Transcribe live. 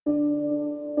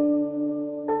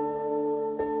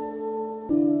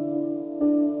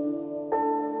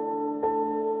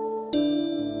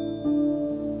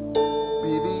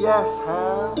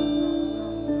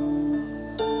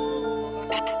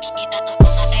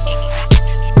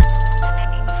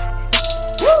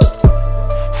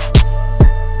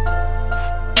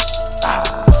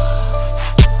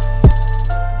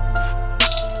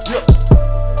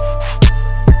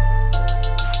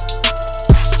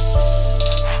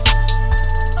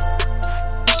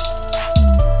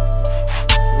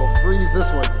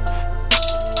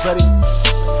Ready?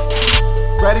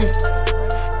 Ready?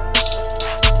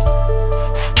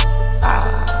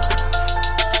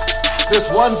 This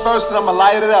one verse and I'ma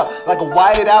light it up like a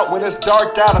whiteout. When it's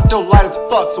dark out, I still light as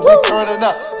fuck, so we turning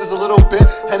up just a little bit.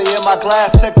 Henny in my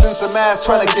glass, texting some ass,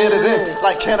 trying to get it in.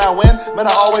 Like, can I win? Man,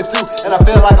 I always do. And I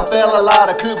feel like I fail a lot.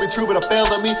 It could be true, but a fail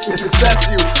to me is success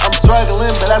to you. I'm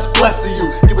struggling, but that's blessed to you.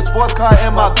 Give a sports car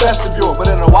in my vestibule, but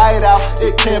in a whiteout,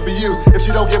 it can't be used. If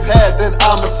you don't give head, then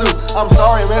I'ma sue. I'm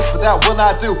sorry, miss, but that will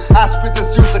not do. I spit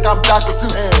this juice like I'm Dr.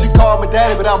 Seuss. She called me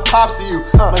daddy, but I'm pops to you.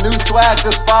 My new swag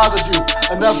just bothered you.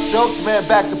 Enough jokes, man,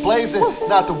 back to blazing.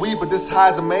 Not the weed, but this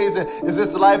high's amazing. Is this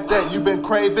the life that you've been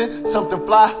craving? Something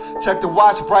fly? Check the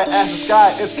watch, bright as the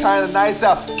sky. It's kinda nice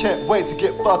out. Can't wait to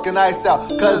get fucking ice out,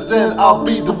 cause then I'll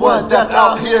be the one that's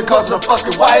out here causing a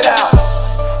fucking whiteout.